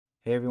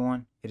Hey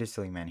everyone, it is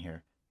Sillyman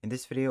here. In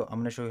this video, I'm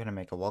going to show you how to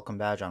make a welcome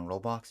badge on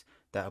Roblox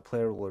that a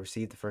player will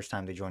receive the first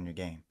time they join your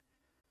game.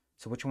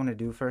 So what you want to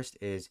do first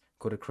is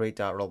go to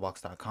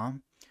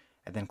create.roblox.com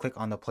and then click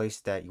on the place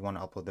that you want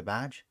to upload the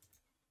badge.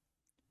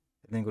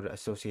 And then go to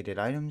associated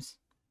items.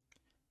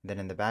 Then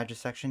in the badges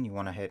section, you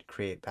want to hit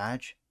create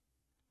badge.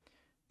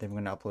 Then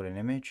we're going to upload an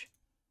image.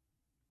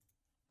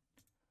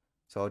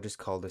 So I'll just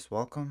call this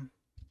welcome.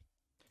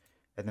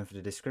 And then for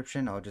the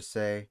description, I'll just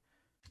say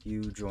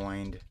you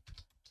joined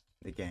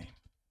the game.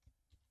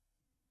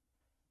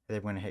 And then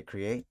we're going to hit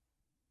create.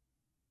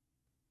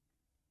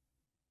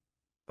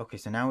 Okay,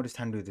 so now it is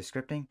time to do the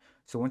scripting.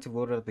 So once you've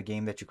loaded up the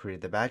game that you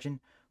created the badge in,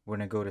 we're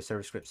going to go to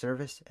server script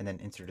service and then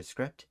insert a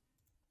script.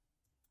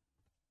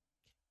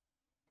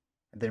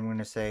 And then we're going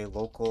to say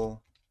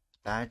local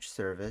badge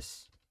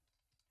service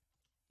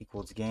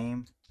equals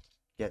game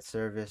get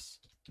service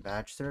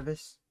badge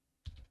service.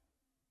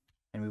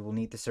 And we will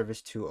need the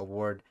service to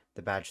award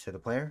the badge to the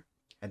player.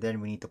 And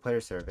then we need the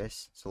player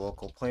service. So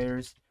local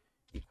players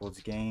equals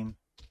game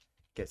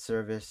get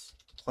service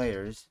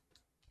players.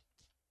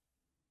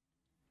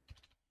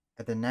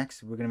 And then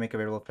next, we're going to make a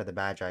variable for the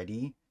badge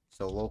ID.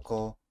 So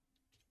local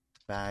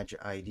badge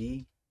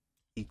ID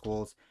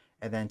equals,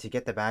 and then to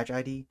get the badge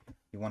ID,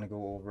 you want to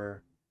go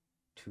over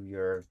to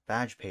your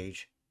badge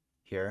page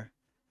here,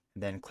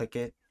 and then click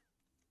it.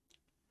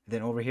 And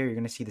then over here, you're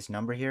going to see this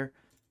number here.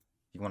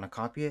 You want to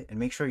copy it, and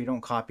make sure you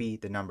don't copy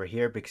the number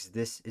here because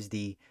this is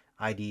the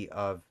ID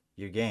of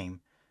your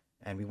game,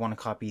 and we want to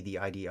copy the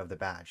ID of the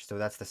badge. So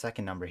that's the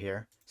second number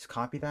here. So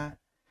copy that,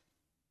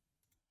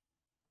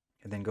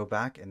 and then go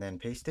back and then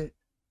paste it.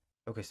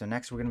 Okay, so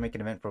next we're going to make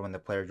an event for when the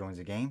player joins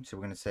the game. So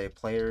we're going to say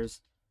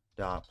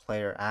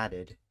players.player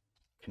added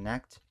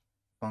connect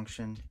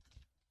function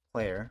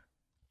player.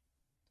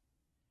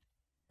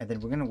 And then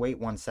we're going to wait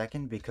 1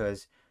 second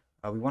because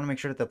we want to make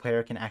sure that the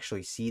player can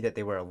actually see that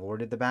they were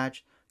awarded the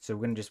badge. So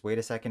we're going to just wait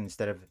a second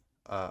instead of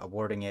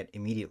awarding it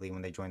immediately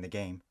when they join the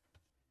game.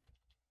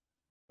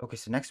 Okay,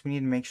 so next we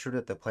need to make sure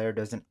that the player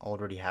doesn't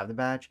already have the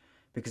badge,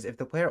 because if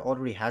the player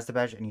already has the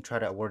badge and you try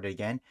to award it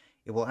again,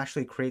 it will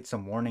actually create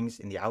some warnings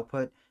in the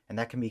output, and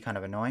that can be kind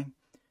of annoying.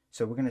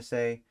 So we're going to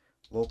say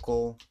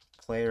local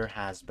player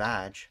has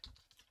badge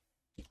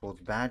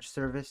equals badge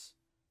service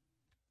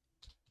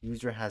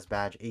user has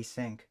badge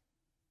async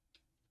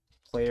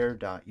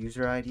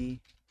player.user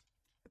ID,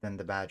 then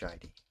the badge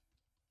ID.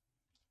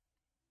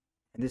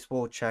 And this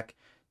will check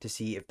to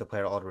see if the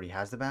player already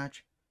has the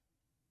badge.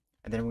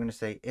 And then we're going to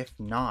say if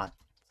not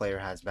player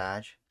has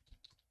badge.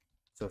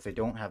 So if they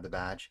don't have the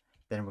badge,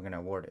 then we're going to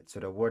award it. So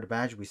to award a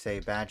badge, we say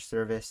badge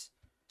service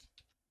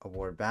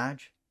award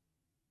badge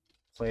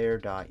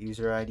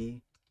player.user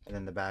ID and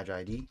then the badge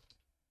ID.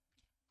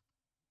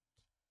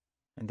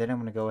 And then I'm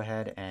going to go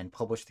ahead and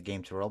publish the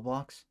game to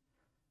Roblox.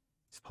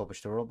 It's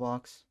published to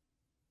Roblox.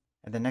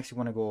 And then next you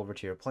want to go over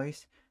to your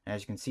place. And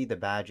as you can see, the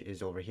badge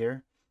is over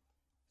here.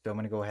 So I'm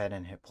going to go ahead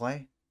and hit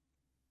play.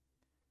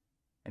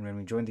 And when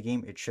we join the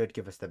game, it should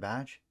give us the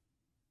badge.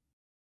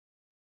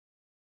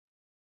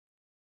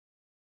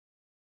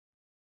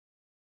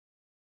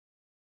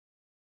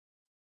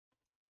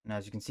 And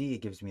as you can see,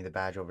 it gives me the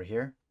badge over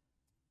here.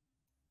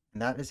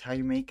 And that is how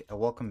you make a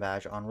welcome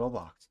badge on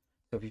Roblox.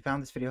 So if you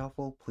found this video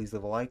helpful, please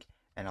leave a like,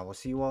 and I will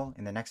see you all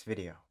in the next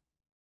video.